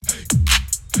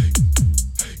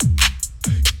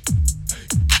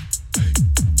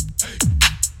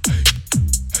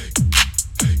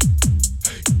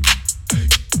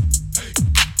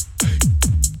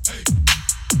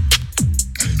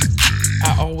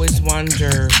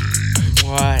wonder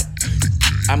what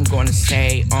I'm going to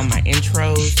say on my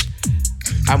intros,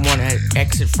 I want to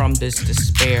exit from this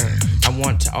despair. I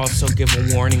want to also give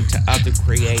a warning to other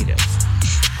creatives.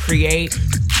 Create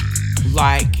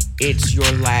like it's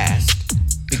your last,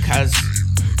 because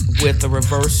with the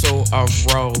reversal of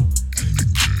Roe,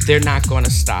 they're not going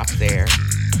to stop there.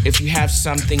 If you have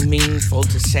something meaningful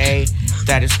to say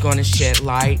that is going to shed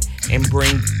light and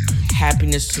bring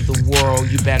happiness to the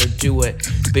world, you better do it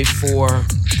before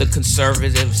the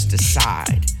conservatives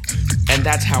decide. And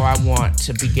that's how I want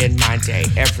to begin my day,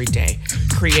 every day,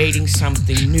 creating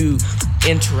something new,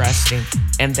 interesting,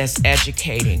 and that's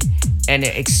educating, and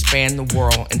expand the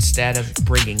world instead of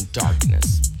bringing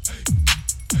darkness.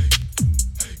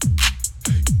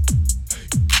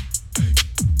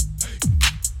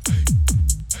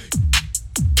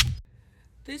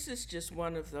 This is just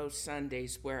one of those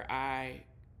Sundays where I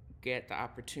get the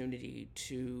opportunity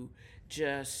to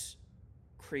just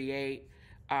create.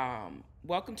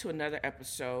 Welcome to another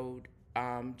episode.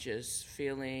 I'm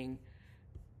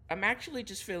actually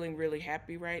just feeling really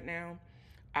happy right now.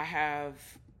 I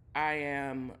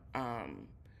am, I'm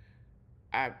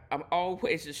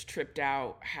always just tripped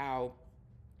out how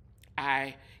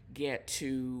I get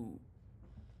to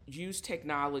use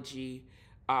technology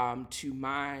to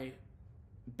my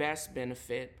best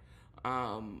benefit.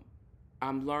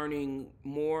 I'm learning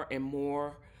more and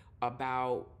more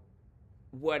about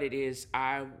what it is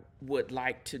I would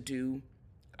like to do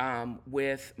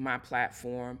with my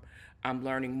platform. I'm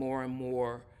learning more and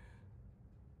more.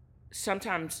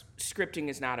 Sometimes scripting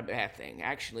is not a bad thing.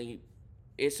 Actually,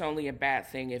 it's only a bad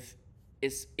thing if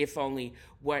only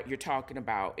what you're talking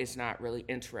about is not really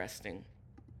interesting.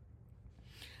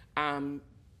 Um,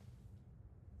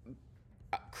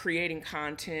 Creating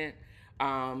content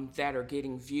that are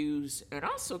getting views, and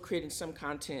also creating some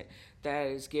content that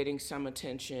is getting some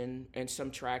attention and some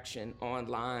traction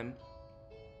online.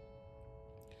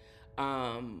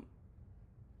 Um,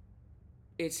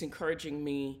 it's encouraging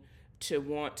me to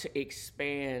want to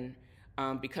expand,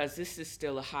 because this is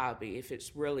still a hobby. If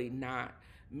it's really not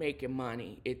making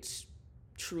money, it's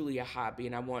truly a hobby,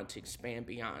 and I want to expand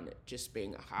beyond it just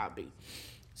being a hobby.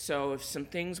 So if some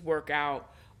things work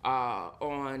out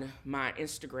on my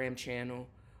Instagram channel,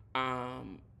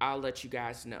 I'll let you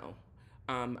guys know.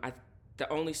 The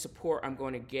only support I'm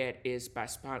going to get is by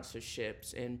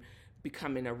sponsorships and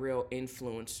becoming a real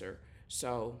influencer.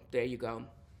 So there you go.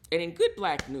 And in good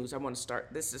black news, I want to start.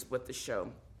 This is with the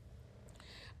show.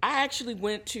 I actually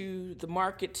went to the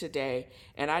market today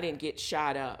and I didn't get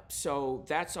shot up. So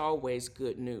that's always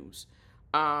good news.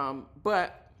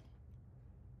 But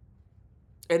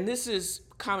and this is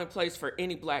commonplace for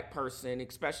any black person,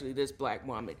 especially this black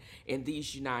woman in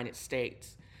these United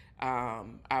States.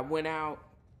 I went out.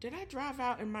 Did I drive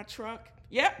out in my truck?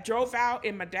 Yep, drove out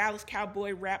in my Dallas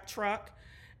Cowboy wrap truck,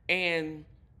 and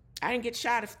I didn't get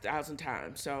shot 1,000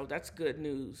 times, so that's good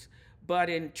news. But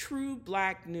in true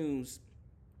black news,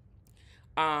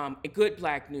 good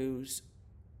black news,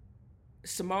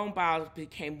 Simone Biles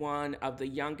became one of the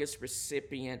youngest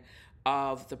recipient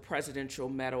of the Presidential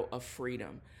Medal of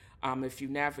Freedom. If you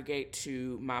navigate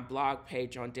to my blog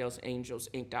page on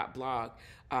DalesAngelsInc.blog,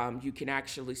 you can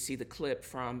actually see the clip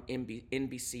from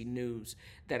NBC News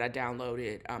that I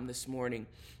downloaded this morning.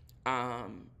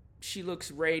 She looks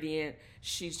radiant.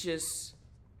 She's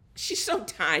so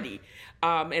tiny,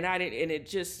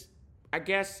 I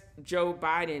guess Joe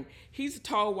Biden, he's a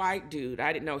tall white dude.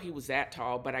 I didn't know he was that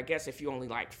tall, but I guess if you're only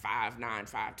like 5'9",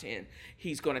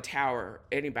 5'10",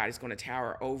 anybody's going to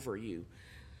tower over you.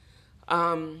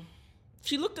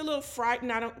 She looked a little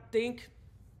frightened, I don't think.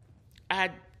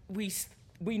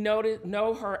 We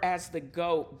know her as the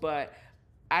GOAT, but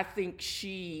I think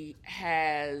she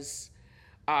has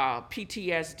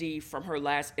PTSD from her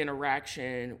last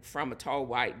interaction from a tall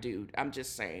white dude. I'm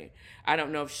just saying. I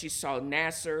don't know if she saw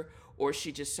Nasser or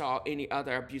she just saw any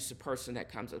other abusive person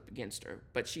that comes up against her.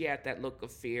 But she had that look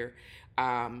of fear.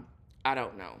 I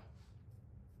don't know.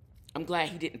 I'm glad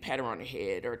he didn't pat her on the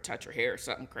head or touch her hair or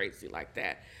something crazy like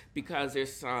that, because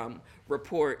there's some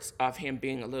reports of him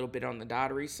being a little bit on the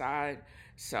doddery side.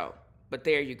 So, but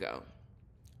there you go.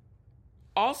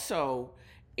 Also,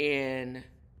 in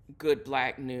good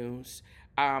black news,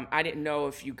 I didn't know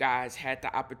if you guys had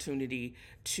the opportunity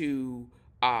to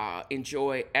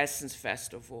enjoy Essence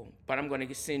Festival, but I'm going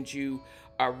to send you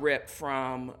a rip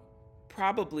from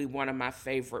probably one of my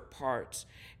favorite parts.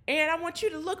 And I want you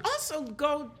to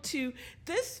go to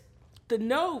this. The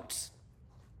notes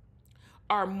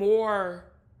are more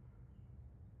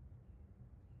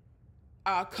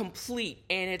complete,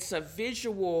 and it's a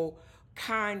visual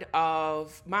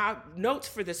my notes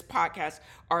for this podcast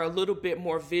are a little bit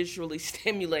more visually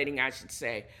stimulating, I should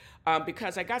say,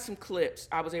 because I got some clips.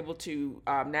 I was able to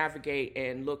navigate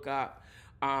and look up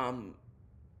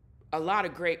a lot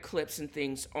of great clips and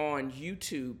things on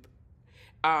YouTube.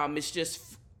 It's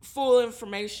just full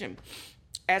information.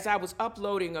 As I was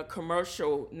uploading a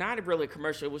commercial, not really a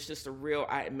commercial, it was just a reel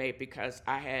I had made because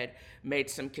I had made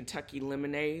some Kentucky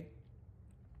lemonade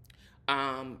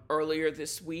earlier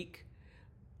this week.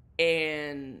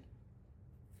 And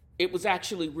it was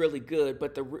actually really good,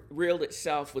 but the reel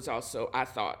itself was also, I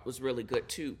thought, was really good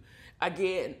too.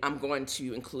 Again, I'm going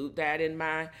to include that in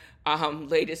my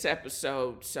latest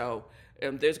episode. So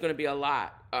there's going to be a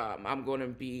lot.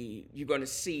 You're going to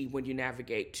see when you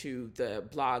navigate to the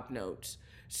blog notes.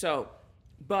 So,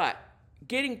 but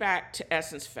getting back to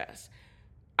Essence Fest,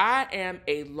 I am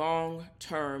a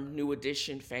long-term New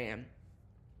Edition fan.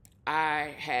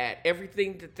 I had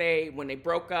everything that when they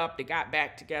broke up, they got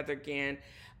back together again.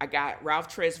 I got Ralph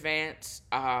Tresvant's,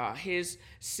 his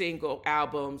single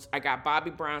albums. I got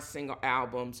Bobby Brown's single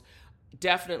albums.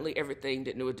 Definitely everything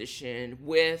that New Edition,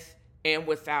 with and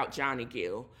without Johnny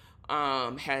Gill,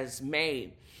 has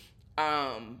made.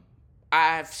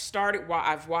 I've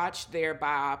watched their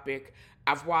biopic.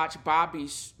 I've watched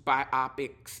Bobby's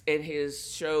biopics in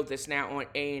his show that's now on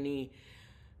A&E.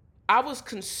 I was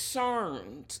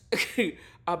concerned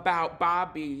about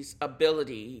Bobby's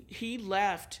ability. He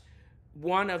left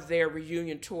one of their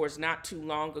reunion tours not too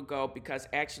long ago because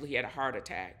actually he had a heart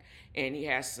attack and he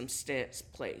has some stents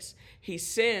placed. He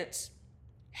since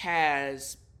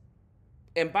has,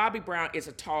 and Bobby Brown is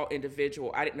a tall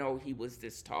individual. I didn't know he was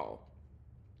this tall,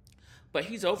 but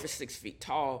he's over 6 feet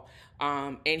tall.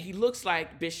 And he looks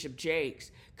like Bishop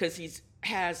Jakes because he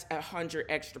has 100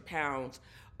 extra pounds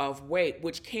of weight,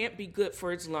 which can't be good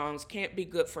for his lungs, can't be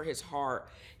good for his heart.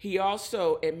 He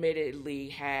also admittedly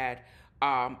had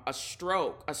a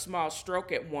small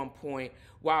stroke at one point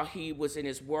while he was in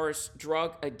his worst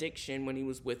drug addiction when he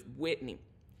was with Whitney.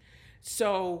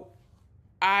 So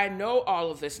I know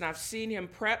all of this, and I've seen him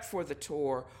prep for the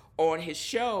tour on his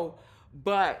show,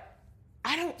 but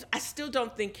I still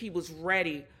don't think he was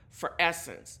ready for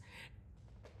Essence.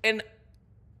 And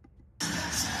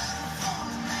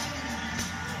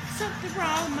something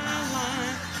wrong with my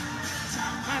line,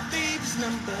 my baby's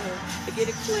number, I get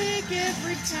it quick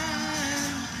every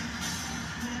time.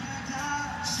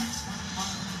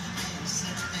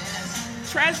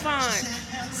 Tresvant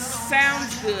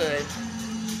sounds good.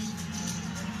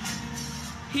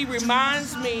 He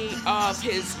reminds me of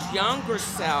his younger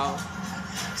self,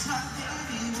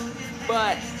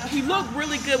 but he looked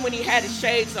really good when he had his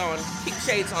shades on. Keep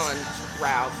shades on,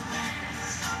 Ralph.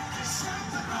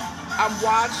 I'm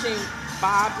watching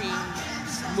Bobby's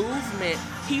movement.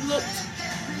 He looked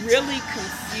really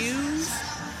confused.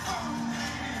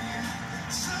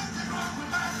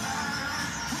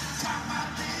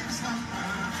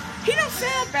 He don't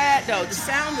sound bad though. The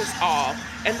sound is off,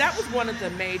 and that was one of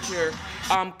the major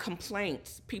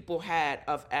complaints people had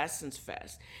of Essence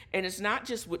Fest. And it's not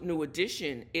just with New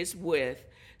Edition; it's with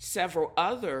several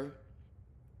other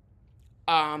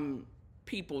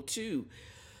people too.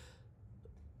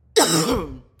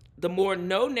 The more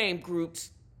no-name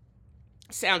groups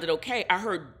sounded okay. I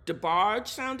heard DeBarge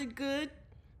sounded good.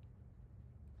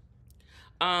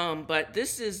 But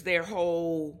this is their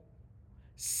whole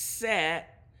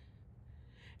set.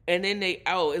 And then it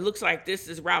looks like this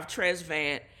is Ralph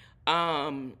Tresvant.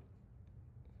 And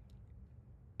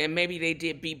maybe they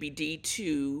did BBD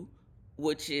too,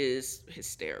 which is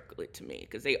hysterical to me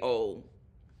because they old.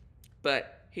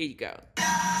 But here you go.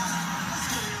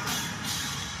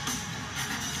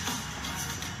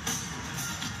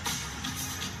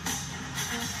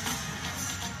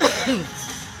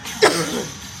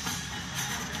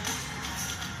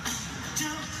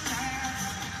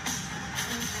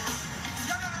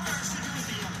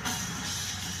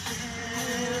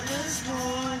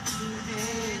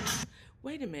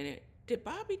 Wait a minute. Did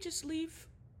Bobby just leave?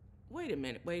 Wait a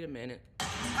minute. I know they're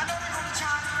gonna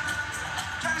try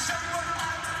to show you what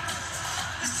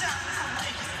this time they're gonna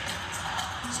make it.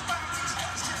 So Bobby these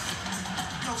guys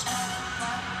goes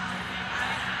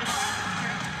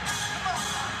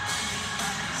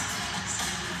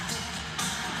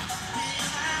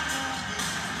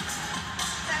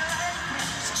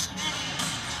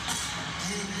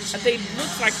They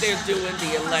look like they're doing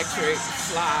the electric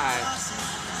slide.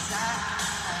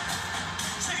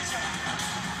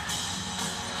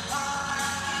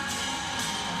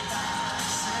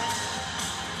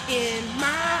 In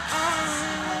my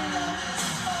arms,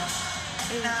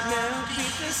 it won't be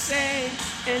the same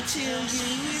until you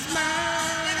is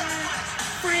mine.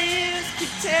 Friends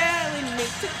keep telling me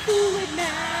to cool it now.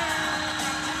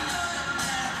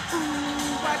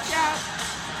 Ooh, watch out.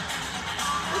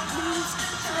 Let's lose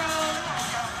control.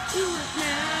 Cool it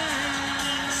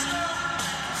now.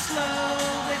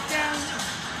 Slow it down.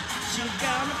 You're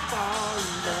gonna fall in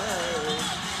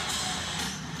love.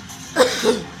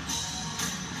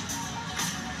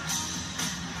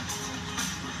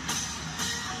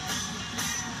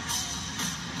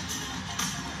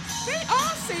 They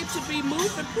all seem to be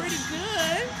moving pretty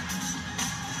good.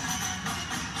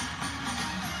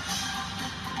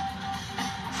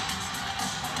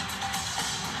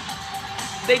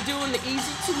 They doing the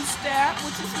easy two-step,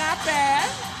 which is not bad.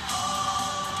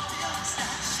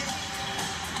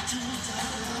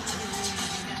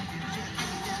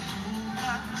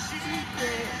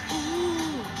 Secret,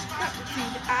 ooh, got to see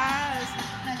the eyes,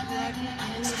 like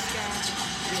in the sky.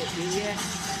 Yeah, yeah, yeah.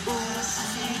 Ooh,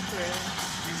 secret.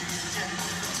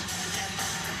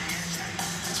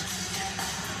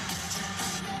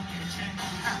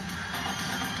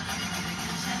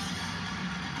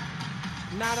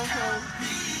 Not a hoe.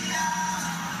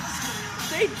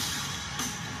 They.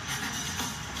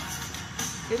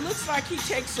 It looks like he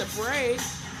takes a break.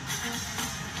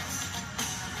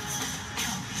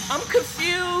 I'm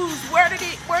confused.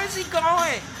 Where's he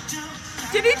going?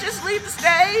 Did he just leave the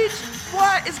stage?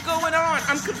 What is going on?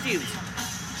 I'm confused.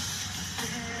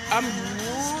 I'm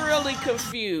really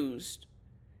confused.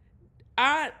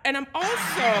 And I'm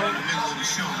also.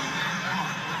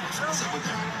 What's up with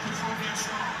that?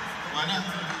 Why not?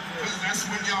 Because that's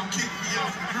when y'all kick me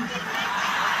off the group.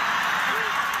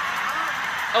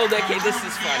 Oh, okay, this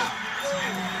is funny.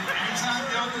 Every time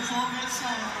y'all perform that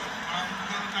song, I'm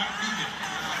gonna not be there.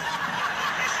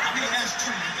 I think that's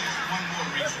true, but there's one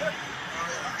more reason.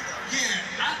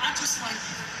 Yeah, I just like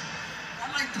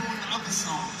doing the other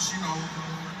songs, you know,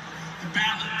 the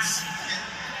ballads.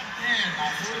 Yeah,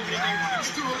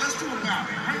 let's do a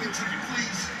ballad. Bring it to me,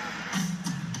 please.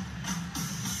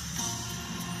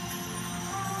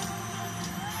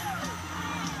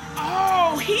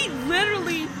 Oh, he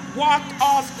literally walked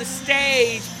off the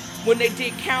stage when they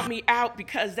did Count Me Out,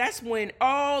 because that's when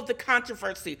all the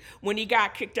controversy, when he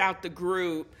got kicked out the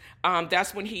group,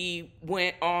 that's when he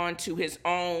went on to his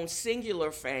own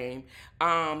singular fame,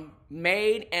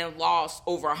 made and lost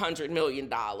over $100 million.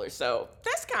 So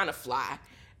that's kind of fly.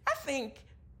 I think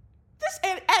this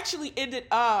actually ended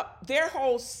up, their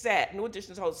whole set, New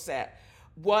Edition's whole set,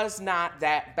 was not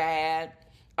that bad.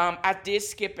 I did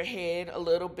skip ahead a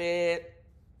little bit.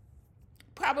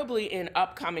 Probably in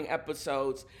upcoming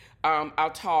episodes, I'll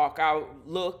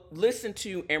listen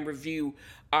to and review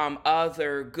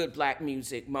other good black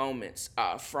music moments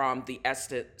from the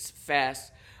Essence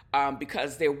Fest,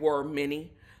 because there were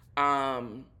many.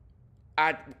 The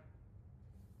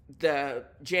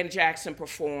Janet Jackson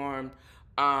performed,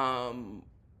 and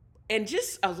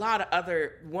just a lot of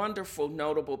other wonderful,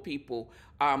 notable people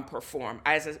perform.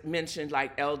 As I mentioned,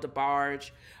 like El DeBarge.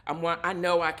 I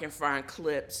know I can find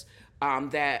clips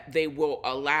that they will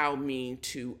allow me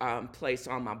to place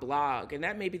on my blog, and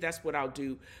maybe that's what I'll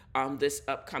do this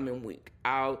upcoming week.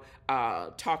 I'll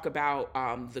talk about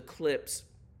the clips,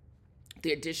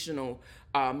 the additional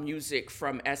music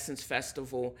from Essence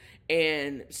Festival,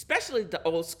 and especially the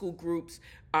old school groups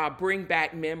bring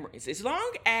back memories. As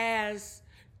long as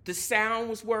the sound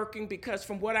was working, because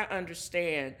from what I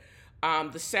understand,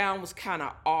 the sound was kind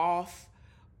of off.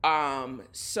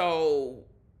 So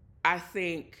I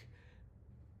think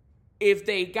if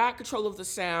they got control of the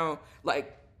sound,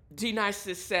 like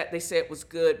D-Nice's set, they said it was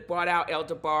good. Brought out El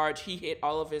DeBarge. He hit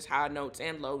all of his high notes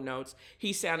and low notes.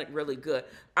 He sounded really good.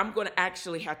 I'm going to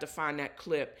actually have to find that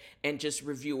clip and just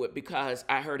review it, because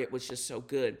I heard it was just so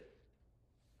good.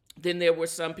 Then there were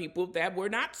some people that were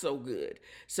not so good.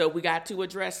 So we got to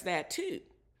address that too.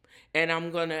 And I'm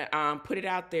going to put it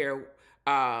out there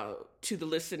to the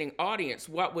listening audience.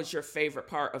 What was your favorite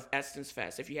part of Essence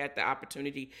Fest? If you had the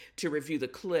opportunity to review the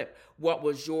clip, what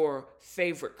was your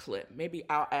favorite clip? Maybe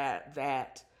I'll add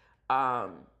that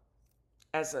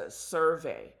as a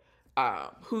survey.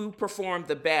 Who performed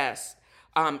the best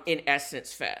in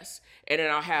Essence Fest? And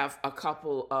then I'll have a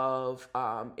couple of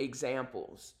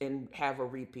examples and have a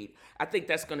repeat. I think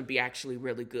that's going to be actually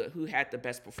really good. Who had the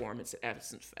best performance at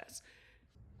Essence Fest?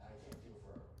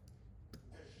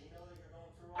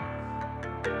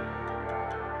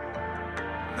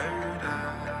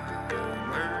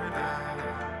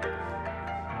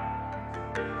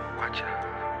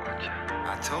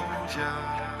 I told ya.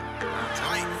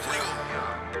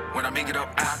 When I make it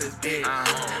up out this bed,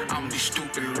 I'm be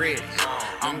stupid rich.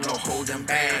 I'm gonna hold them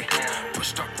back.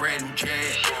 Pushed up brand new jet.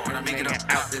 When I make it up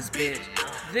out this bitch,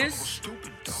 This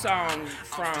song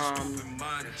from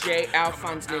J.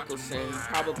 Alphonse Nicholson,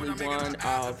 probably one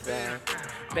of the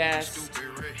best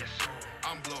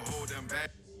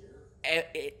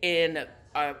in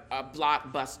a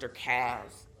blockbuster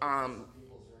cast.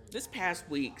 This past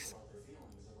week's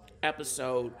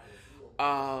episode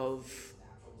of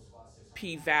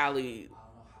P Valley,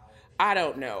 I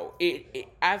don't know.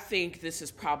 I think this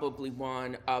is probably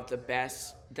one of the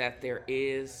best that there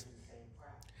is.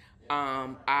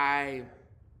 I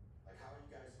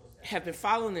have been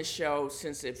following this show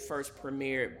since it first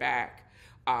premiered back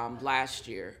last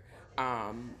year,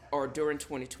 or during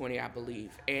 2020, I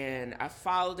believe. And I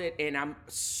followed it, and I'm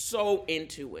so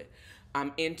into it.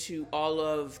 I'm into all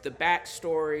of the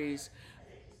backstories,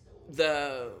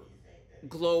 the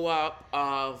glow up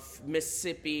of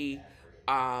Mississippi,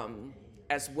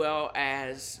 as well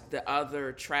as the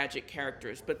other tragic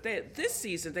characters. But this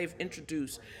season, they've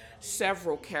introduced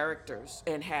several characters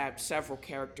and had several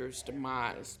characters'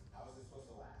 demise.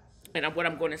 And what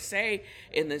I'm going to say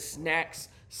in this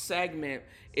next segment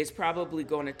is probably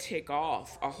going to tick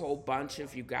off a whole bunch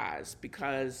of you guys,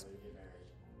 because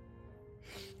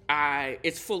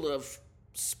it's full of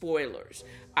spoilers.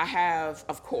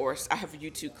 Of course, I have a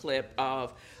YouTube clip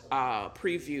of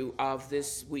preview of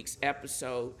this week's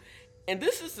episode. And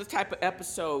this is the type of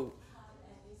episode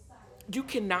you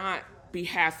cannot be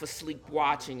half asleep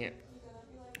watching it,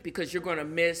 because you're going to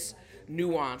miss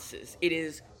nuances. It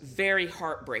is very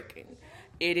heartbreaking.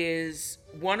 It is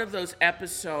one of those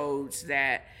episodes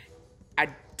that I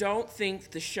don't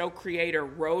think the show creator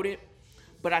wrote it,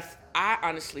 but I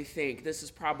honestly think this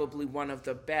is probably one of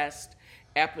the best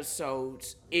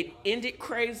episodes. It ended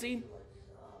crazy,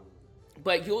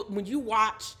 but when you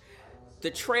watch the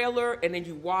trailer, and then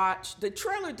the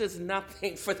trailer does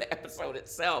nothing for the episode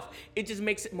itself. It just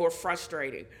makes it more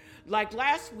frustrating. Like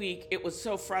last week, it was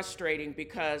so frustrating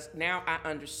because now I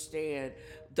understand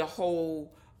the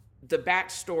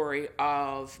backstory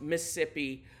of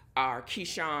Mississippi,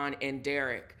 Keyshawn and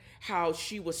Derek, how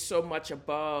she was so much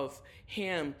above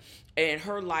him and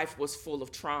her life was full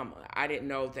of trauma. I didn't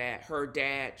know that her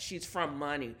dad, she's from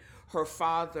money, her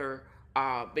father,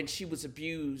 and she was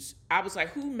abused. I was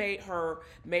like, who made her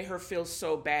feel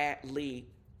so badly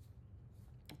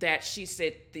that she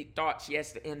thought she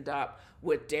has to end up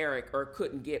with Derek or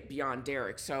couldn't get beyond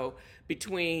Derek? So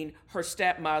between her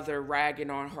stepmother ragging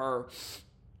on her,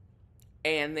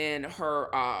 and then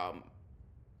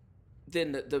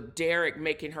then the Derek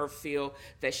making her feel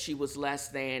that she was less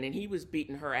than, and he was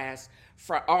beating her ass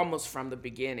almost from the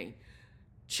beginning,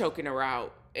 choking her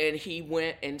out. And he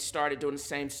went and started doing the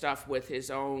same stuff with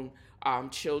his own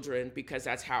children, because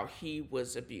that's how he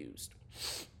was abused.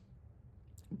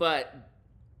 But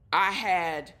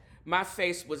my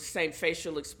face was the same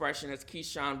facial expression as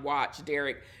Keyshawn watched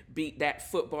Derek beat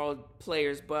that football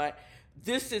player's butt.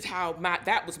 This is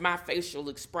that was my facial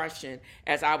expression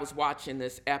as I was watching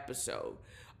this episode.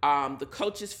 The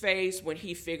coach's face when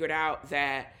he figured out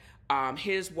that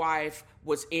his wife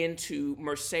was into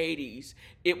Mercedes,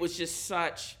 it was just so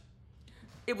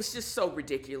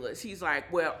ridiculous. He's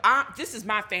like, well, this is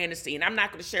my fantasy, and I'm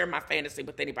not going to share my fantasy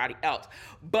with anybody else.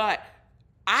 But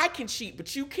I can cheat,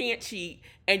 but you can't cheat,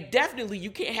 and definitely you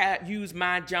can't use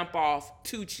my jump off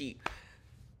to cheat.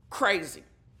 Crazy.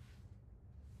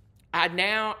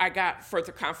 I got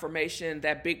further confirmation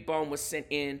that Big Bone was sent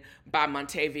in by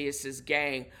Montavious'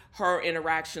 gang. Her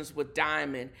interactions with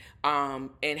Diamond,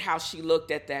 and how she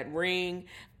looked at that ring,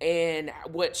 and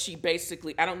what she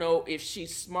basically, I don't know if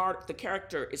she's smart, the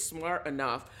character is smart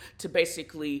enough to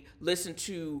basically listen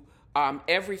to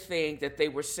everything that they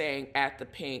were saying at the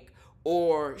Pink,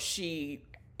 or she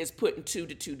is putting two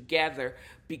to two together,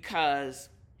 because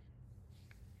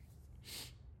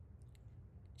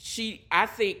I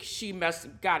think she must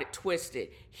have got it twisted.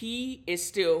 He is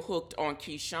still hooked on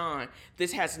Keyshawn.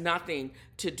 This has nothing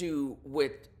to do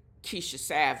with Keisha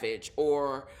Savage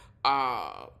or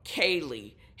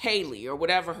Haley, or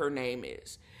whatever her name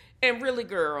is. And really,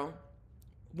 girl,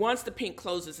 once the Pink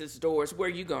closes its doors, where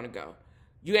you gonna go?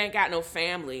 You ain't got no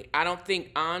family. I don't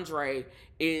think Andre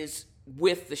is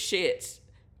with the shits.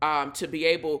 To be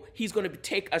able, he's going to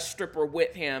take a stripper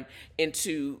with him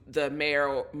into the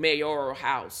mayoral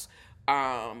house,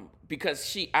 because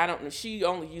she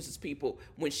only uses people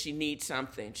when she needs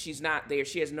something. She's not there.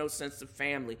 She has no sense of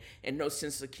family and no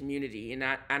sense of community, and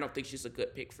I don't think she's a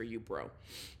good pick for you, bro.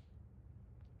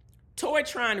 Toy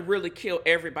trying to really kill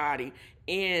everybody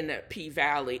in P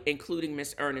Valley, including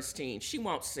Miss Ernestine. She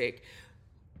won't sick.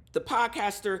 The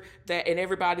podcaster and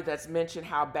everybody that's mentioned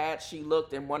how bad she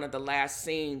looked in one of the last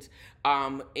scenes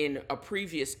in a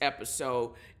previous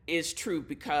episode is true,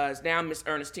 because now Miss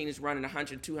Ernestine is running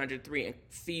 100, 203 and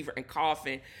fever and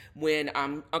coughing. When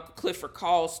Uncle Clifford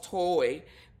calls Toy,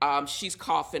 she's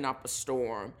coughing up a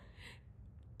storm.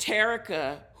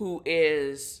 Terica, who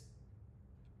is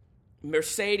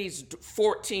Mercedes'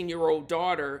 14-year-old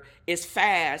daughter, is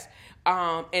fast,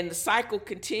 and the cycle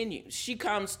continues. She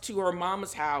comes to her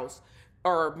mama's house,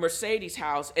 or Mercedes'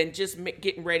 house, and just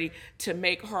getting ready to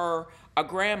make her a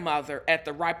grandmother at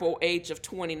the ripe old age of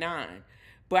 29.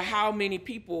 But how many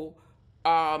people,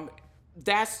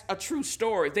 that's a true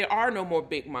story. There are no more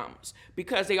big mamas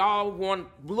because they all want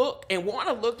to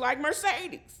look like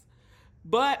Mercedes.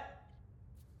 But,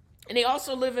 and they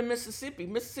also live in Mississippi.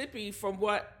 Mississippi, from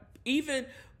what, even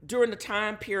during the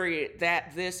time period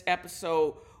that this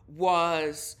episode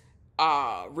was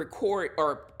recorded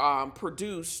or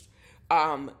produced,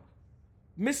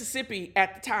 Mississippi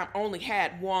at the time only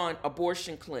had one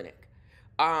abortion clinic.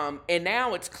 And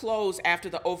now it's closed after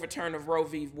the overturn of Roe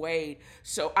v. Wade.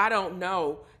 So I don't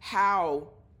know how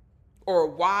or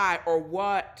why or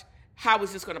what, how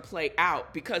is this going to play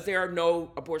out, because there are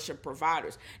no abortion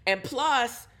providers. And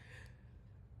plus,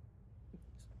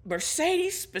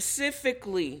 Mercedes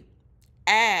specifically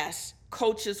asked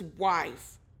Coach's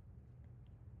wife,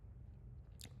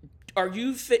 "Are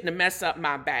you fitting to mess up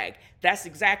my bag?" That's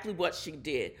exactly what she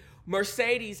did.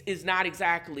 Mercedes is not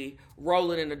exactly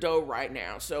rolling in the dough right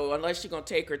now. So unless you're going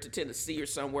to take her to Tennessee or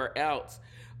somewhere else,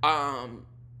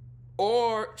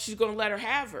 or she's going to let her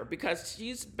have her, because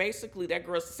she's basically, that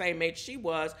girl's the same age she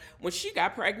was when she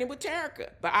got pregnant with Terica.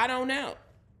 But I don't know.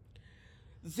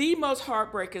 The most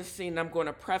heartbreaking scene, I'm going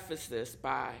to preface this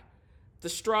by, the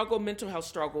struggle, mental health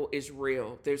struggle, is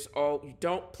real.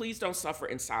 Please don't suffer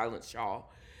in silence,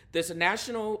 y'all. There's a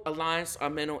National Alliance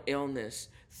on Mental Illness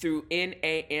through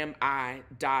NAMI.org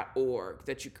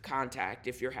that you can contact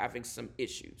if you're having some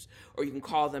issues. Or you can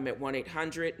call them at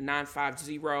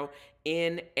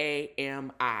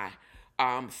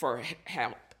 1-800-950-NAMI for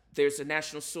help. There's a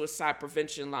National Suicide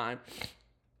Prevention line.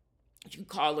 You can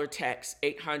call or text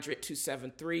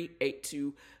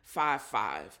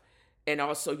 800-273-8255. And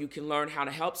also you can learn how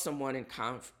to help someone in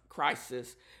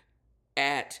crisis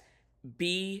at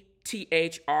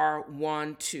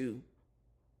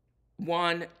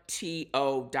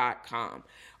BTHR1to.com.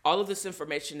 All of this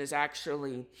information is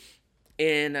actually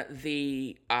in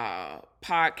the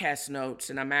podcast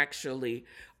notes, and I'm actually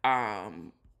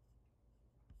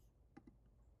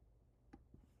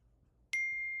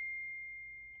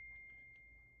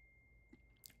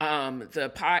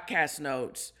the podcast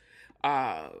notes,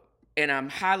 and I'm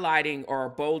highlighting or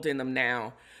bolding them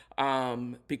now,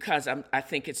 because I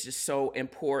think it's just so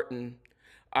important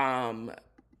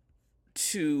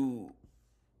to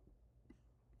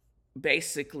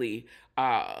basically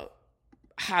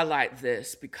highlight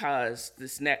this, because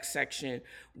this next section,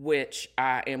 which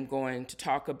I am going to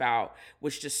talk about,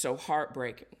 was just so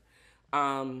heartbreaking.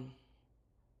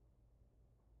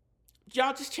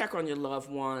 Y'all just check on your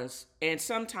loved ones, and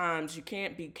sometimes you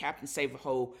can't be Captain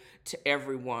Save-A-Ho to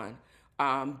everyone.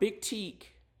 Big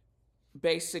Teak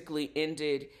basically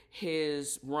ended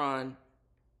his run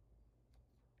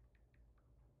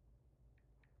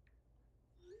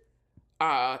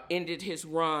on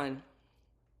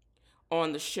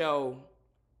the show.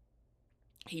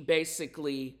 He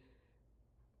basically,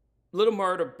 Little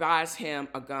Murder buys him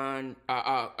a gun,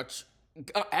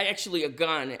 actually a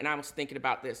gun, and I was thinking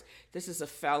about this. This is a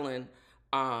felon,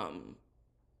 and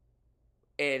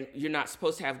you're not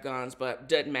supposed to have guns, but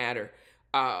doesn't matter.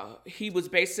 He was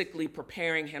basically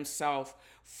preparing himself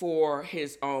for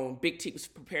his own, Big T was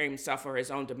preparing himself for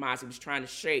his own demise. He was trying to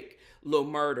shake Lil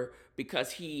Murder,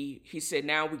 because he said,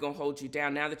 now we're going to hold you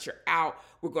down. Now that you're out,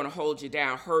 we're going to hold you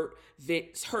down. Hurt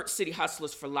City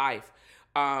Hustlers for life.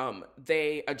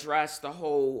 They addressed the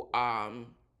whole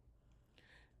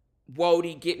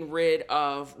Wody getting rid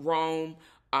of Rome.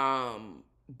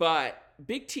 But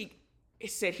Big T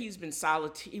said he was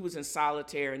in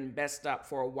solitary and messed up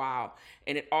for a while.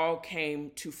 And it all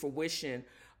came to fruition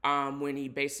when he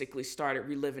basically started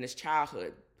reliving his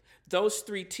childhood. Those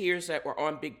 3 tears that were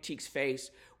on Big Teak's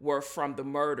face were from the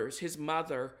murders. His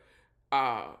mother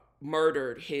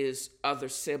murdered his other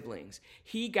siblings.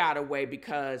 He got away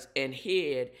and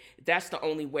hid. That's the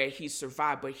only way he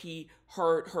survived, but he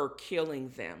heard her killing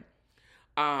them.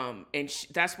 And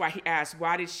that's why he asked,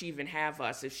 why did she even have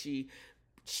us if she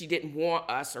didn't want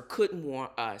us or couldn't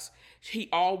want us? He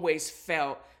always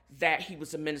felt that he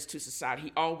was a menace to society.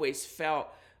 He always felt,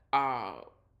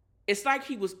 it's like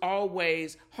he was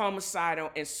always homicidal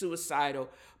and suicidal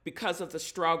because of the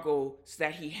struggles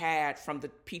that he had from the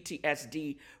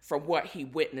PTSD from what he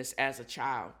witnessed as a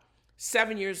child.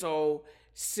 7 years old,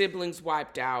 siblings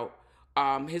wiped out.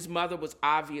 His mother was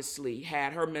obviously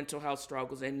had her mental health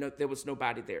struggles, and there was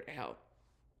nobody there to help.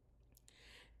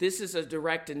 This is a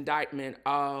direct indictment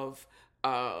of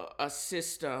a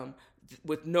system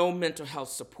with no mental health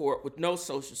support, with no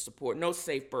social support, no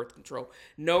safe birth control,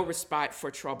 no respite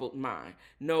for troubled mind,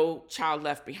 no child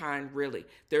left behind, really.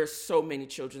 There's so many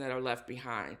children that are left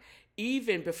behind.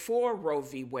 Even before Roe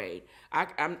v. Wade, I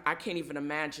can't even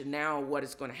imagine now what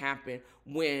is going to happen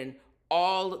when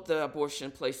all the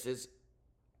abortion places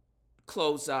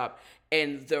close up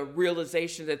and the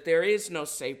realization that there is no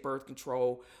safe birth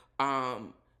control,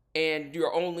 and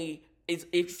you're only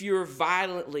if you're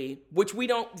violently, which we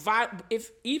don't,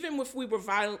 if even if we were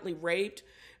violently raped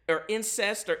or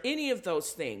incest or any of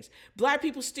those things, Black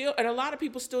people still, and a lot of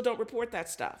people still don't report that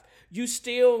stuff. You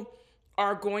still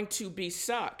are going to be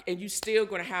sucked, and you still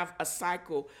going to have a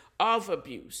cycle of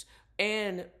abuse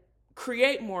and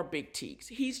create more big teaks.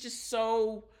 He's just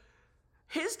so,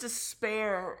 his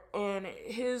despair and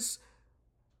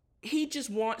he just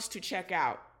wants to check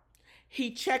out.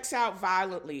 He checks out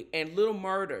violently, and Little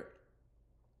Murder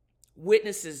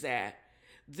witnesses that.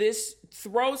 This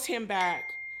throws him back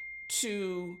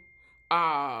to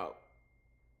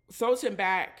throws him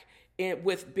back in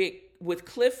with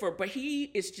Clifford, but he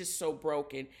is just so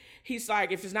broken. He's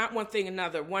like, if it's not one thing,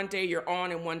 another. One day you're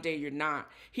on and one day you're not.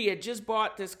 He had just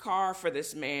bought this car for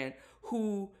this man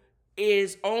who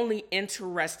is only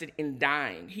interested in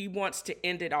dying. He wants to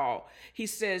end it all. He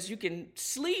says you can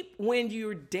sleep when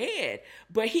you're dead,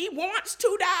 but he wants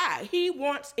to die. He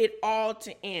wants it all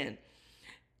to end.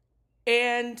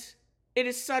 And it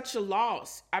is such a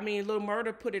loss. I mean, Little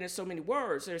Murder put it in so many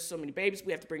words. There's so many babies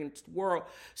we have to bring into the world,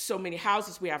 so many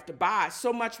houses we have to buy,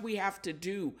 so much we have to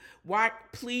do. Why?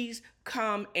 Please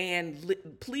come and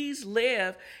please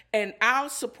live, and I'll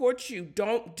support you.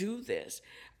 Don't do this.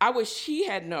 I wish he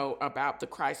had known about the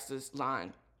crisis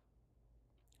line,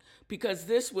 because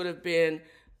this would have been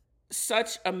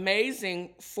such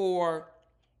amazing for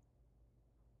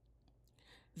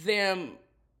them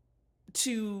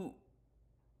to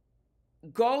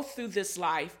go through this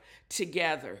life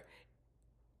together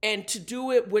and to do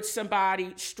it with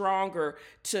somebody stronger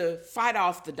to fight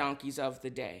off the donkeys of the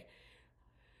day.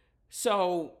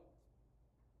 So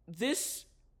this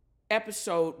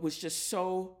episode was just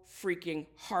so freaking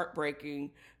heartbreaking,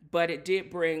 but it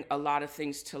did bring a lot of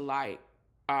things to light.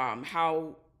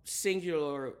 How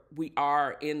singular we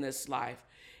are in this life,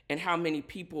 and how many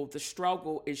people, the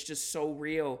struggle is just so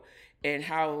real, and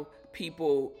how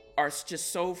people are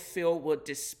just so filled with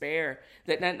despair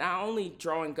that not only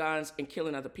drawing guns and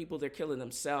killing other people, they're killing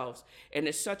themselves. And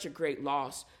it's such a great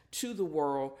loss to the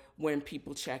world when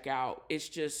people check out. It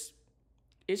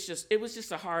was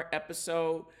just a hard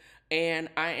episode. And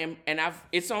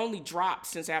it's only dropped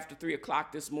since after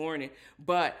 3:00 this morning,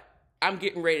 but I'm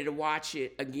getting ready to watch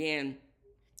it again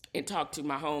and talk to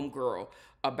my homegirl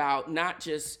about not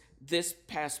just this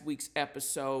past week's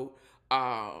episode,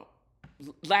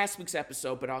 last week's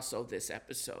episode, but also this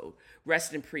episode.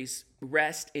 Rest in peace,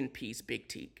 Big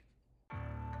Teak.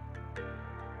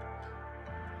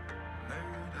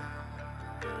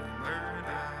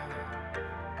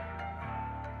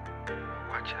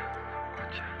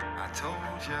 I told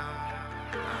ya.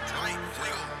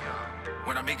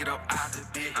 When I make it up out the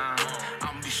bed,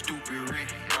 I'm be stupid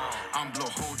rich. I'm blow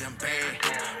hold them bag.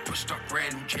 Pushed up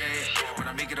brand new jag. When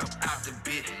I make it up out the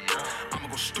bed, I'ma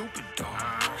go stupid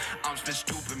dog. I'm spend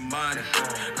stupid money.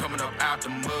 Coming up out the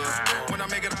mud. When I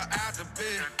make it up out the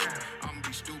bed, I'm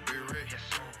be stupid rich.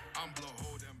 I'm blow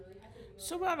hold them.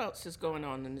 So what else is going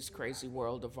on in this crazy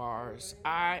world of ours?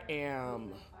 I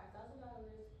am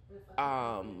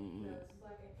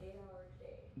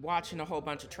watching a whole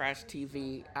bunch of trash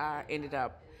TV. I ended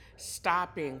up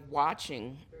stopping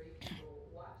watching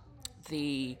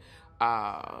the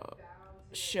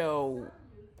show.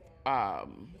 I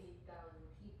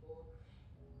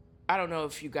don't know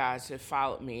if you guys have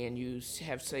followed me and you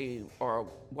have seen or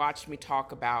watched me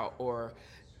talk about or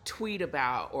tweet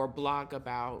about or blog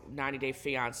about 90 Day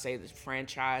Fiancé, the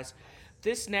franchise.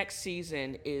 This next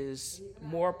season is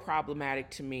more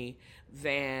problematic to me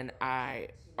than I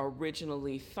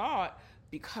originally thought,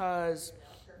 because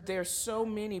there's so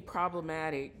many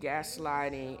problematic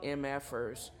gaslighting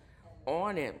MFers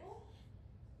on it.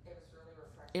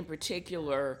 In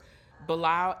particular,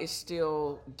 Bilal is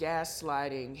still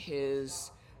gaslighting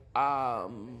his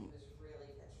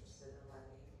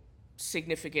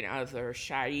significant other,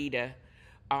 Shaida.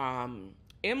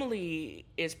 Emily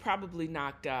is probably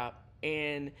knocked up,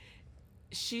 and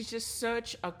she's just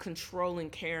such a controlling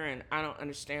Karen. I don't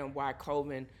understand why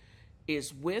Coleman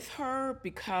is with her,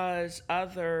 because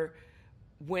other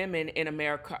women in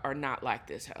America are not like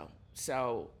this hoe.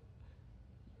 So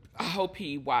I hope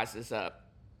he wises up.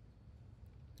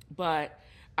 But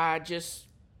I just,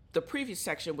 the previous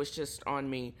section was just on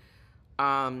me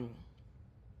um,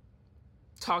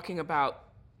 talking about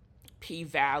P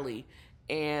Valley.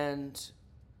 And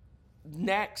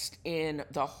next in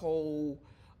the whole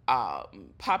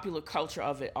popular culture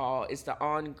of it all is the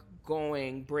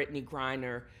ongoing Brittany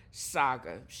Griner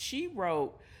saga. She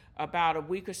wrote about a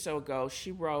week or so ago,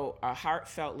 she wrote a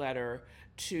heartfelt letter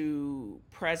to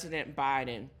President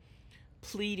Biden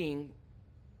pleading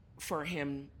for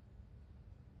him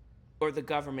or the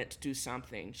government to do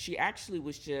something. She actually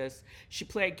was just, she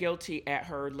pled guilty at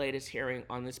her latest hearing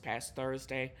on this past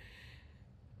Thursday.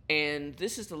 And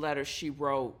this is the letter she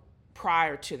wrote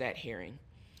prior to that hearing.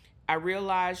 I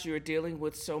realize you're dealing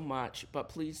with so much, but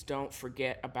please don't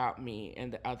forget about me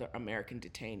and the other American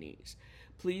detainees.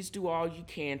 Please do all you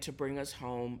can to bring us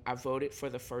home. I voted for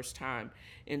the first time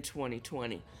in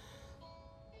 2020,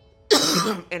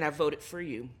 and I voted for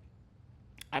you.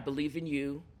 I believe in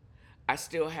you. I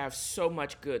still have so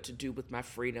much good to do with my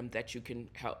freedom that you can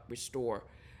help restore.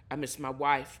 I miss my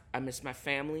wife. I miss my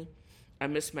family. I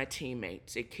miss my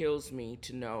teammates. It kills me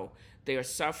to know they are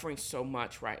suffering so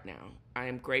much right now. I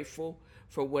am grateful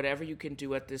for whatever you can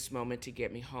do at this moment to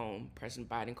get me home. President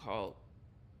Biden called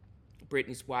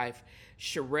Brittany's wife,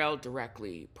 Sherelle,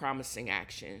 directly, promising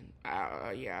action.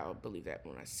 Yeah, I'll believe that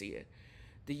when I see it.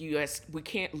 The U.S., we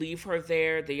can't leave her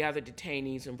there, the other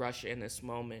detainees in Russia in this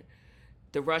moment.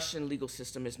 The Russian legal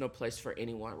system is no place for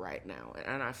anyone right now,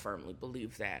 and I firmly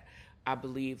believe that. I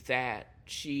believe that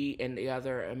she and the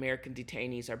other American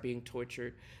detainees are being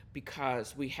tortured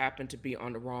because we happen to be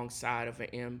on the wrong side of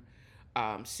an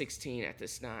M16 at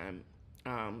this time.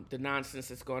 The nonsense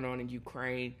that's going on in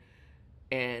Ukraine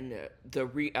and the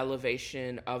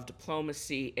re-elevation of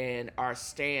diplomacy and our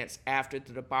stance after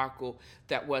the debacle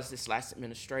that was this last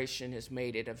administration has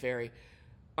made it a very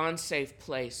unsafe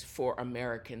place for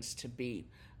Americans to be.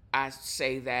 I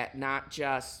say that not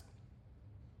just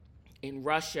in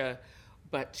Russia,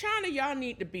 but China, y'all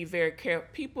need to be very careful.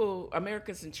 People,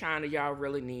 Americans in China, y'all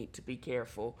really need to be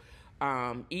careful.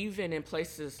 Even in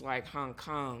places like Hong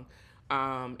Kong,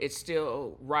 it's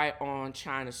still right on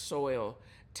China's soil.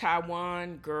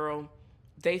 Taiwan, girl,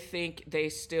 they think they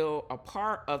still a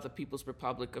part of the People's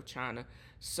Republic of China.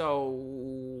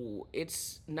 So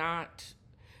it's not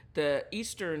the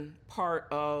eastern part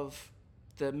of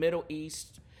the Middle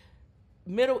East,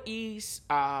 Far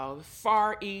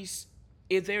East.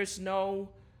 If there's no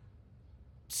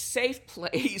safe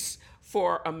place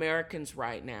for Americans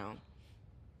right now.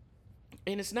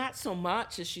 And it's not so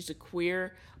much that she's a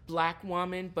queer black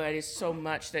woman, but it's so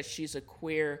much that she's a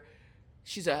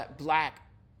black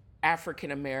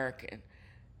African American.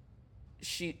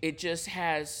 She just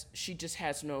has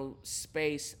no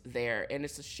space there, and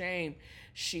it's a shame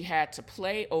she had to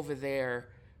play over there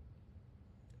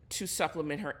to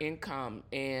supplement her income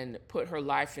and put her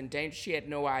life in danger. She had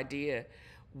no idea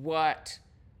what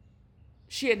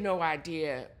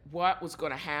was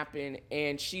going to happen,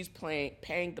 and she's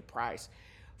paying the price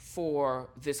for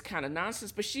this kind of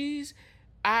nonsense. But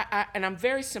and I'm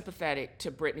very sympathetic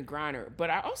to Brittany Griner, but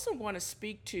I also want to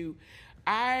speak to,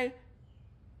 I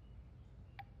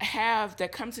have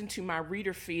that comes into my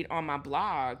reader feed on my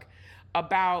blog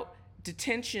about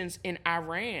detentions in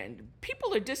Iran.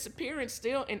 People are disappearing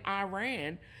still in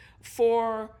Iran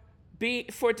for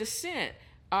dissent.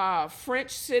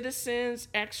 French citizens,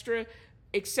 extra,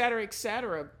 et cetera, et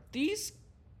cetera.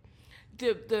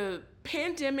 The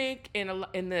pandemic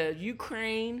in the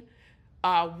Ukraine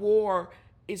war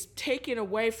is taken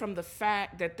away from the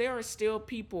fact that there are still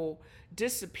people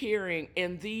disappearing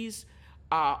in these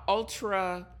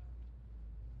ultra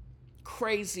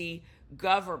crazy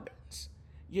governments.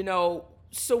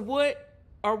 So what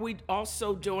are we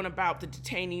also doing about the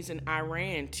detainees in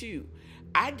Iran too?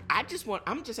 I'm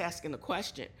just asking the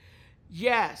question.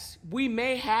 Yes, we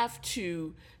may have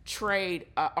to trade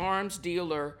an arms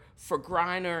dealer for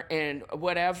Griner and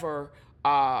whatever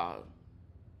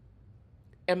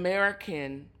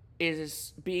American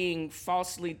is being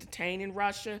falsely detained in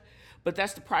Russia, but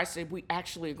that's the price that we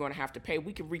actually are going to have to pay.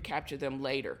 We can recapture them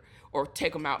later or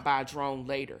take them out by a drone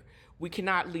later. We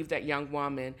cannot leave that young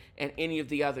woman and any of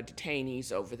the other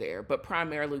detainees over there, but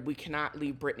primarily we cannot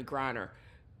leave Brittany Griner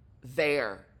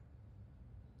there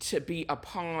to be a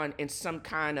pawn in some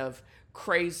kind of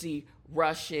crazy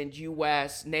Russian,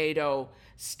 U.S., NATO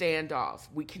standoff.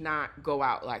 We cannot go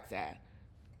out like that.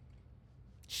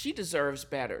 She deserves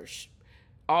better.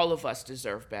 All of us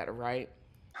deserve better, right?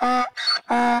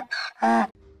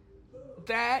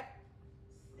 That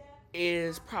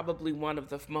is probably one of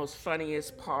the most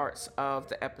funniest parts of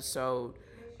the episode,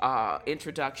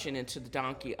 introduction into the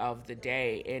donkey of the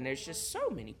day. And there's just so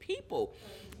many people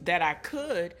that I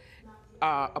could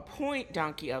appoint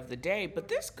donkey of the day, but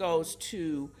this goes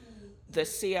to the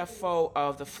CFO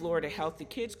of the Florida Healthy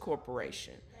Kids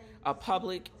Corporation, a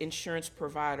public insurance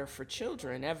provider for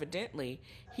children. Evidently,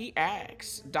 he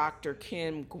asked Dr.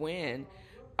 Kim Gwynn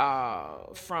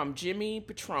from Jimmy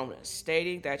Petronas,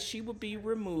 stating that she would be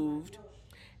removed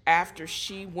after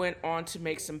she went on to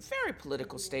make some very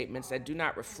political statements that do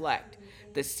not reflect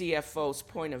the CFO's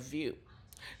point of view.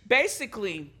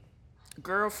 Basically,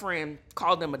 girlfriend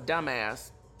called him a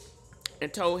dumbass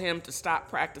and told him to stop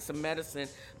practicing medicine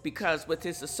because with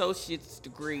his associate's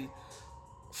degree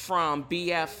from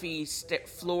BFE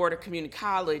Florida Community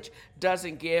College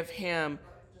doesn't give him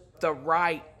the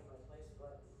right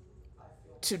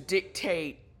to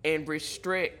dictate and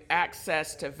restrict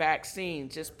access to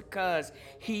vaccines just because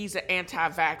he's an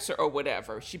anti-vaxxer or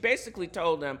whatever. She basically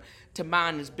told him to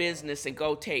mind his business and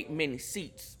go take many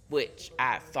seats, which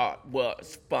I thought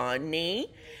was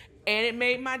funny, and it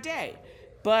made my day.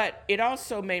 But it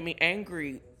also made me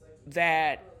angry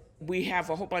that we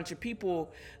have a whole bunch of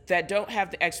people that don't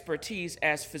have the expertise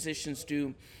as physicians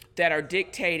do, that are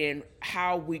dictating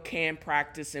how we can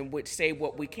practice and which say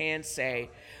what we can say,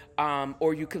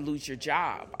 or you could lose your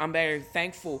job. I'm very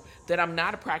thankful that I'm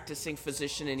not a practicing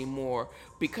physician anymore,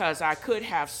 because I could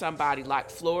have somebody like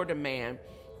Florida Man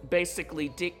basically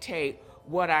dictate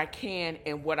what I can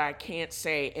and what I can't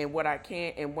say, and what I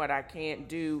can and what I can't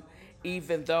do,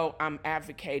 even though I'm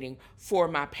advocating for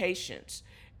my patients.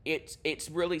 It's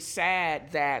really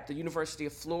sad that the University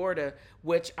of Florida,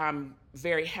 which I'm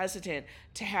very hesitant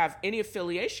to have any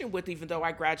affiliation with, even though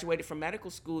I graduated from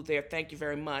medical school there, thank you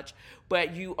very much,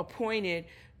 but you appointed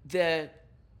the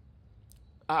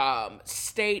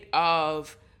state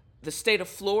of the state of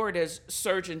Florida's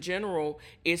Surgeon General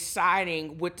is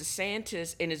siding with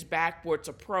DeSantis in his backwards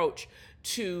approach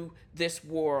to this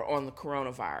war on the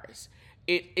coronavirus.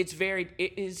 It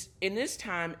is in this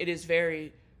time, it is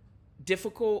very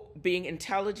difficult being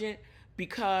intelligent,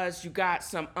 because you got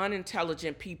some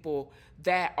unintelligent people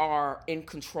that are in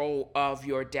control of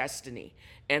your destiny.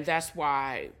 And that's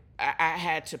why I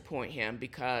had to point him,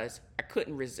 because I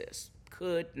couldn't resist.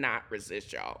 Could not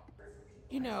resist, y'all.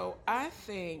 I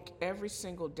think every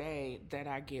single day that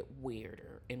I get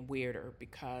weirder and weirder,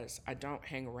 because I don't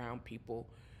hang around people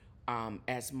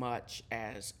as much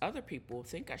as other people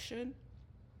think I should.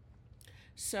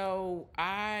 So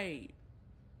I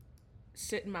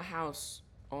sit in my house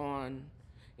on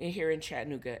in here in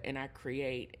Chattanooga, and I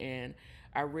create, and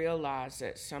I realize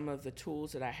that some of the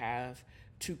tools that I have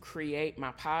to create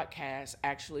my podcast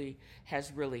actually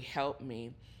has really helped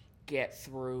me get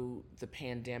through the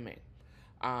pandemic.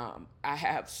 I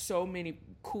have so many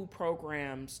cool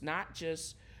programs, not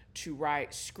just to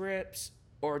write scripts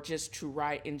or just to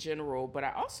write in general, but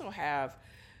I also have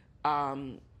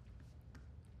um,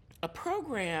 a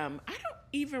program. I don't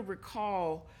even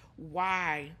recall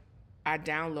why I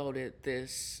downloaded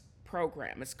this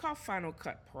program. It's called Final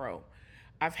Cut Pro.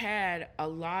 I've had a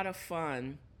lot of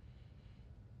fun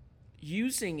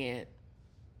using it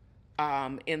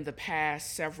in the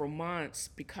past several months,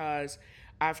 because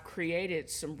I've created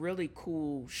some really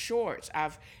cool shorts.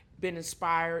 I've been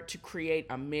inspired to create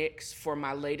a mix for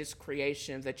my latest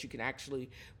creation that you can actually,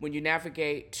 when you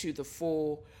navigate to the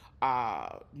full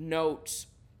notes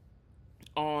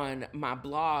on my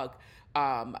blog,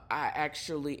 I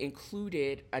actually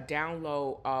included a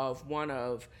download of one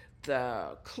of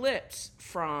the clips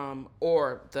from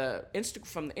the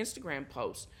Instagram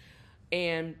post,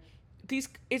 and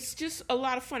it's just a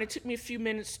lot of fun. It took me a few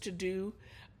minutes to do.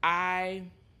 I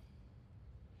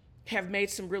have made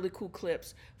some really cool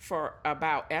clips for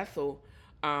about Ethel.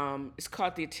 It's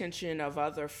caught the attention of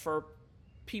other fur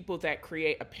people that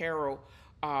create apparel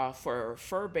for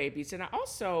fur babies, and I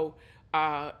also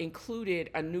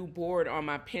included a new board on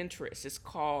my Pinterest. It's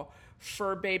called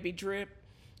Fur Baby Drip.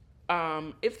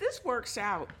 If this works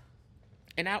out,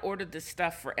 and I ordered this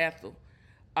stuff for Ethel,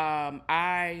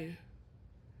 I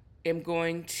am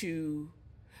going to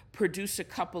produce a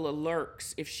couple of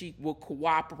lurks if she will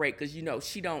cooperate, because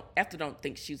Ethel don't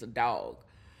think she's a dog.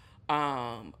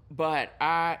 But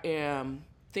I am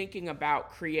thinking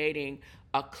about creating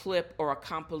a clip or a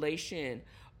compilation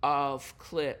of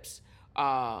clips,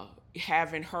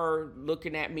 having her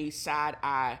looking at me side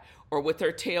eye or with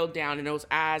her tail down and those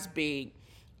eyes big,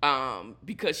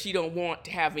 because she don't want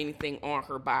to have anything on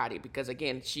her body, because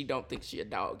again, she don't think she a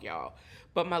dog, y'all.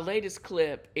 But my latest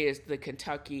clip is the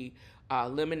Kentucky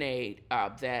lemonade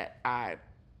that I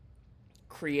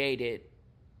created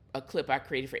a clip I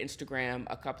created for Instagram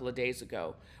a couple of days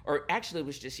ago, or actually it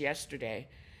was just yesterday.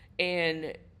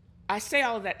 And I say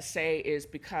all of that to say is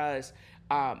because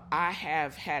I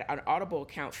have had an Audible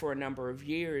account for a number of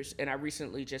years, and I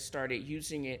recently just started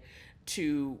using it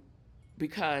to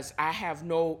because I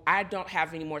don't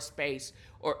have any more space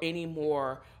or any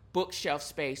more bookshelf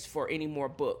space for any more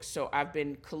books. So I've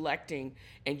been collecting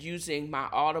and using my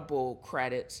Audible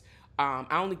credits. I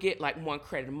only get like one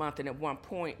credit a month, and at one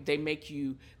point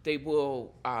they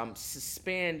will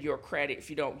suspend your credit if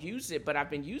you don't use it. But I've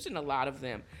been using a lot of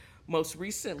them. Most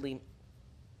recently,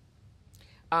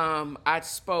 I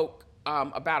spoke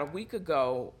about a week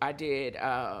ago. I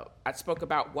spoke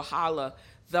about Wahala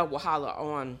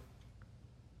on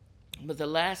the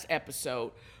last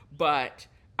episode, but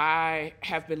I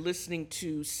have been listening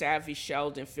to Savvy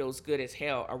Sheldon Feels Good as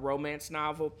Hell, a romance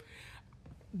novel.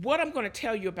 What I'm going to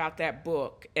tell you about that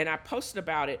book, and I posted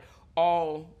about it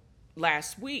all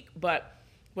last week, but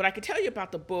what I can tell you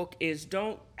about the book is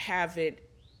don't have it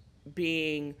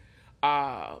being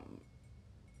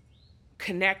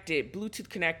connected, Bluetooth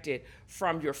connected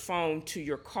from your phone to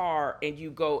your car, and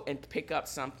you go and pick up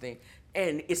something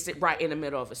and it's right in the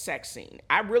middle of a sex scene.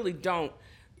 I really don't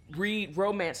read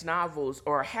romance novels,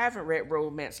 or haven't read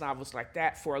romance novels like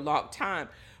that for a long time,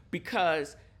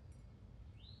 because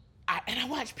I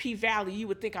watched P Valley. You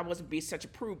would think I wasn't being such a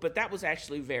prude, but that was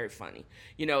actually very funny.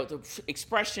 You know, the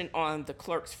expression on the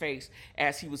clerk's face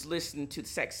as he was listening to the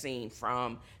sex scene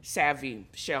from Savvy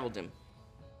Sheldon.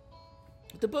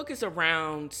 The book is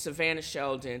around Savannah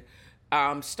Sheldon.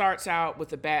 Starts out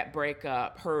with a bad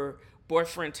breakup. Her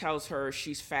boyfriend tells her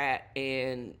she's fat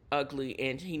and ugly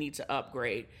and he needs to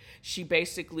upgrade. She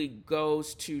basically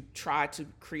goes to try to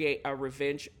create a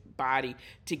revenge body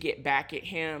to get back at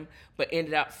him, but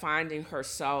ended up finding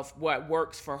herself what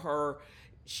works for her.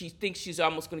 She thinks she's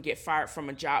almost going to get fired from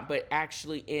a job, but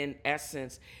actually, in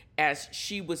essence, as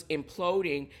she was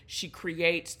imploding, she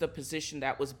creates the position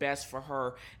that was best for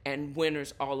her, and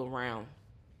winners all around.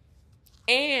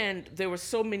 And there were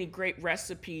so many great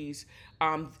recipes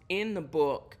in the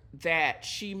book that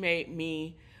she made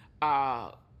me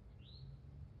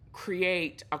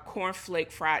create a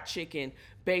cornflake fried chicken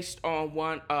based on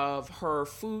one of her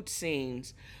food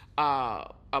scenes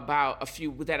about a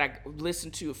few that I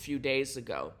listened to a few days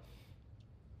ago.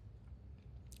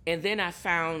 And then I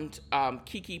found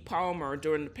Kiki Palmer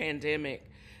during the pandemic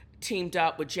teamed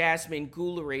up with Jasmine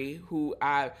Guillory, who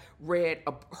I read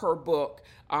her book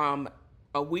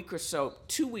a week or so,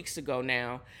 2 weeks ago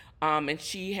now. And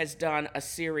she has done a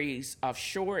series of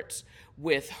shorts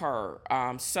with her,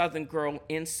 Southern Girl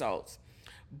Insults.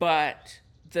 But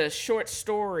the short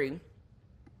story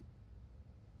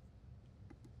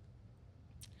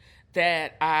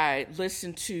that I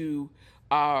listened to,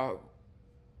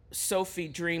 Sophie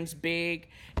Dreams Big,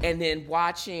 and then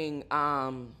watching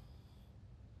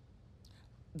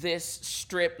this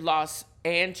strip Los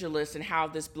Angeles, and how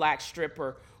this black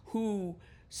stripper who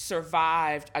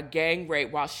survived a gang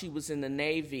rape while she was in the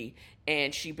Navy,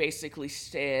 and she basically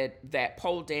said that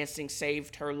pole dancing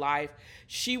saved her life.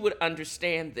 She would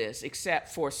understand this, except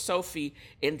for Sophie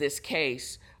in this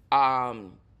case,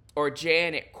 or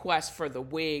Janet quest for the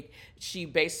wig. She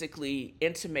basically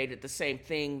intimated the same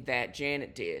thing that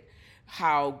Janet did,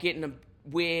 how getting a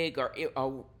wig or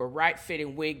a right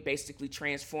fitting wig basically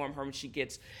transform her when she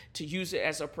gets to use it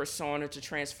as a persona to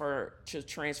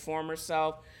transform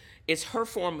herself. It's her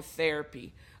form of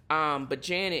therapy. But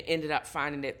Janet ended up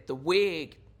finding that the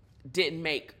wig didn't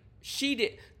make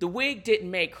the wig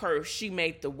didn't make her. She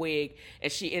made the wig,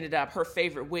 and she ended up, her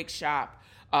favorite wig shop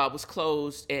was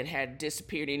closed and had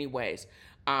disappeared anyways.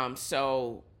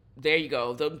 So there you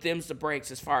go. Them's the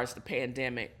breaks as far as the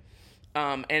pandemic.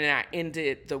 And I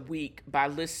ended the week by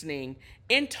listening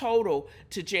in total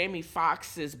to Jamie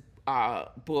Foxx's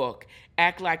book,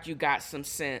 Act Like You Got Some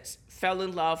Sense. Fell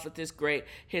in love with his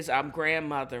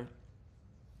grandmother.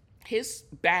 His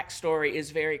backstory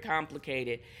is very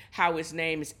complicated. How his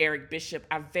name is Eric Bishop.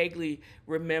 I vaguely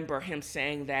remember him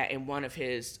saying that in one of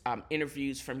his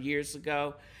interviews from years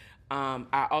ago.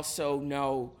 I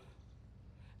also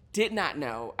did not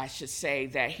know, I should say,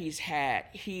 that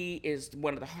he is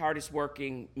one of the hardest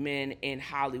working men in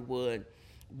Hollywood,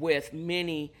 with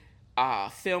many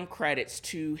film credits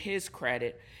to his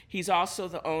credit. He's also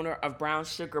the owner of Brown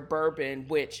Sugar Bourbon,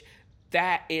 which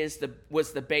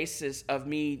was the basis of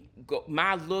me going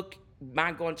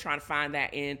trying to find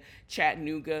that in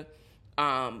Chattanooga.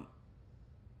 Got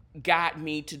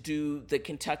me to do the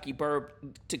Kentucky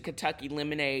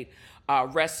lemonade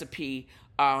recipe.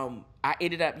 I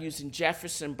ended up using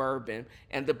Jefferson bourbon,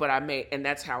 and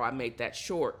that's how I made that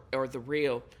short, or the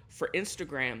reel, for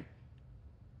Instagram.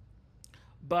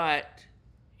 but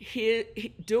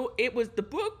the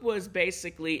book was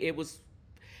basically, it was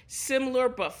similar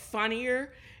but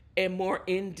funnier and more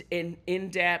in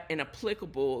depth and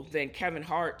applicable than Kevin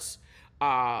Hart's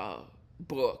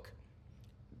book,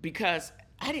 because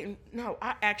I didn't know.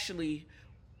 I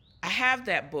have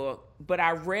that book, but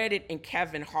I read it in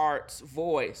Kevin Hart's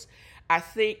voice. I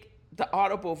think the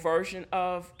audible version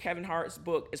of Kevin Hart's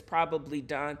book is probably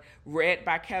read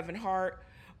by Kevin Hart,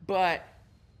 but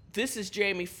this is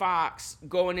Jamie Foxx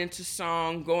going into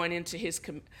song, going into his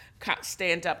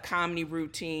stand-up comedy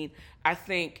routine. I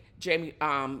think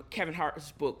Kevin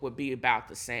Hart's book would be about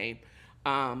the same.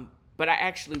 But I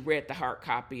actually read the hard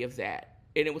copy of that,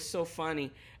 and it was so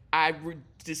funny. I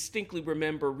distinctly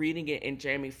remember reading it in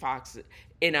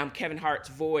Kevin Hart's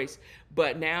voice,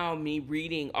 but now me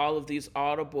reading all of these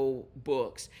audible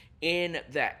books in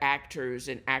the actors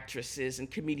and actresses and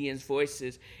comedians'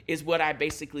 voices is what I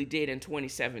basically did in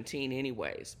 2017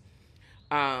 anyways.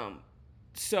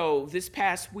 So this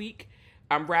past week,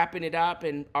 I'm wrapping it up,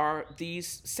 and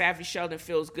these Savvy Sheldon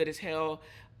Feels Good as Hell,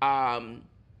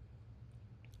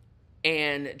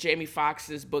 and Jamie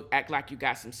Foxx's book, Act Like You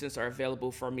Got Some Sense, are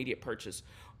available for immediate purchase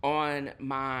on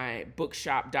my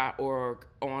bookshop.org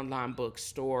online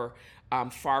bookstore,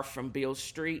 far from Beale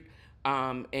Street.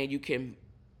 And you can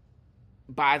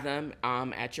buy them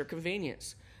at your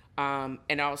convenience.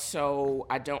 And also,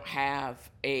 I don't have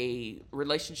a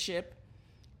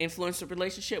influencer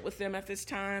relationship with them at this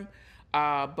time,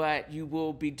 but you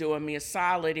will be doing me a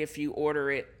solid if you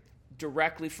order it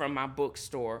directly from my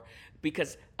bookstore,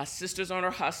 because a sister's on her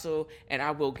hustle and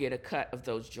I will get a cut of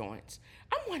those joints.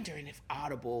 I'm wondering if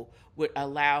Audible would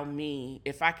allow me,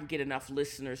 if I can get enough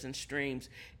listeners and streams,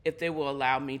 if they will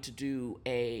allow me to do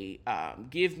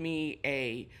give me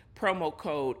a promo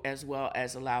code, as well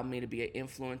as allow me to be an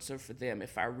influencer for them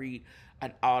if I read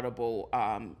an Audible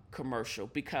commercial,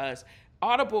 because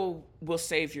Audible will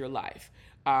save your life.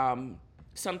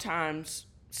 Sometimes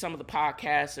some of the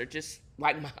podcasts are just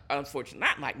unfortunately,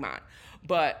 not like mine,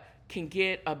 but can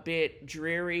get a bit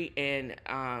dreary and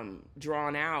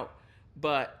drawn out.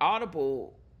 But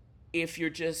Audible, if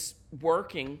you're just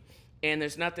working and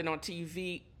there's nothing on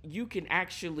TV, you can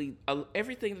actually,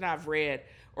 everything that I've read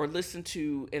or listened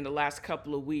to in the last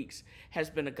couple of weeks has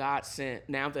been a godsend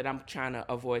now that I'm trying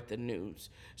to avoid the news.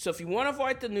 So if you want to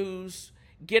avoid the news,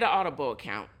 get an Audible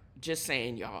account. Just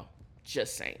saying, y'all.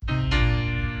 Just saying.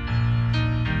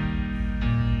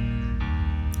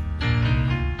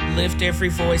 Lift every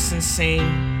voice and sing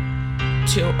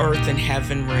till earth and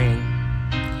heaven ring.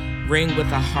 Ring with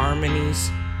the harmonies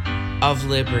of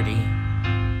liberty.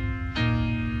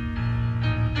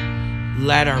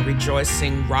 Let our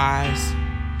rejoicing rise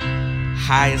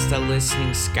high as the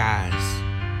listening skies.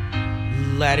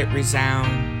 Let it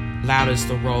resound loud as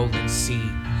the rolling sea.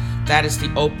 That is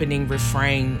the opening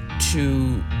refrain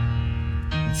to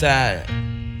the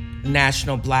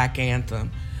National Black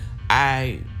Anthem.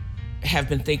 I have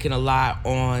been thinking a lot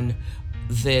on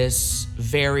the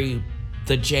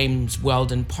James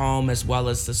Weldon poem, as well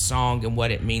as the song and what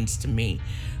it means to me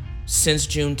since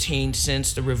Juneteenth,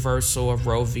 since the reversal of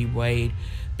Roe v. Wade,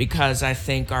 because I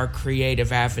think our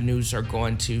creative avenues are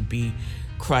going to be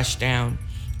crushed down.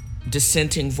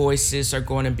 Dissenting voices are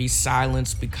going to be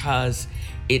silenced because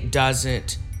it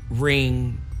doesn't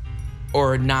ring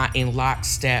or not in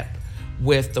lockstep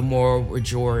with the moral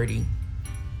majority.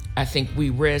 I think we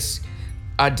risk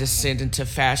a descent into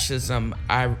fascism,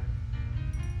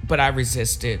 but I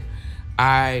resist it.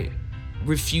 I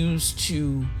refuse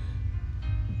to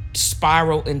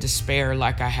spiral in despair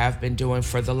like I have been doing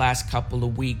for the last couple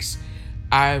of weeks.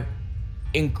 I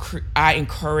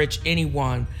encourage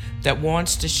anyone that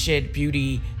wants to shed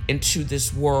beauty into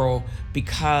this world,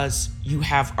 because you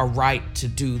have a right to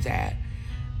do that.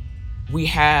 We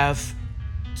have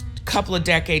a couple of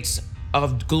decades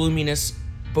of gloominess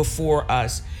before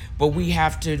us, but we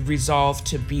have to resolve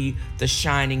to be the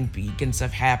shining beacons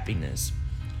of happiness.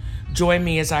 Join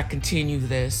me as I continue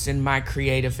this in my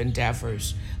creative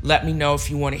endeavors. Let me know if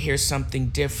you want to hear something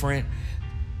different.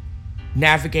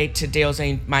 Navigate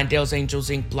to my Dale's Angels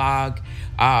Inc. blog.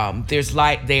 There's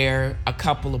light there, a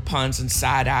couple of puns and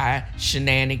side-eye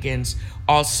shenanigans,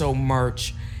 also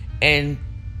merch. And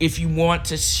if you want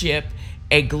to ship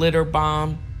a glitter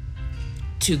bomb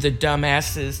to the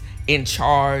dumbasses in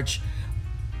charge,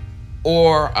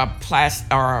 or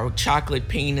a chocolate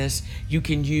penis, you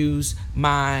can use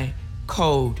my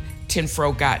code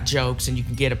TNFro Got Jokes, and you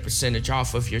can get a percentage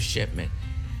off of your shipment.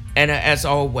 And as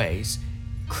always,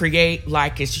 create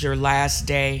like it's your last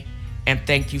day, and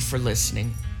thank you for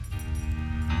listening.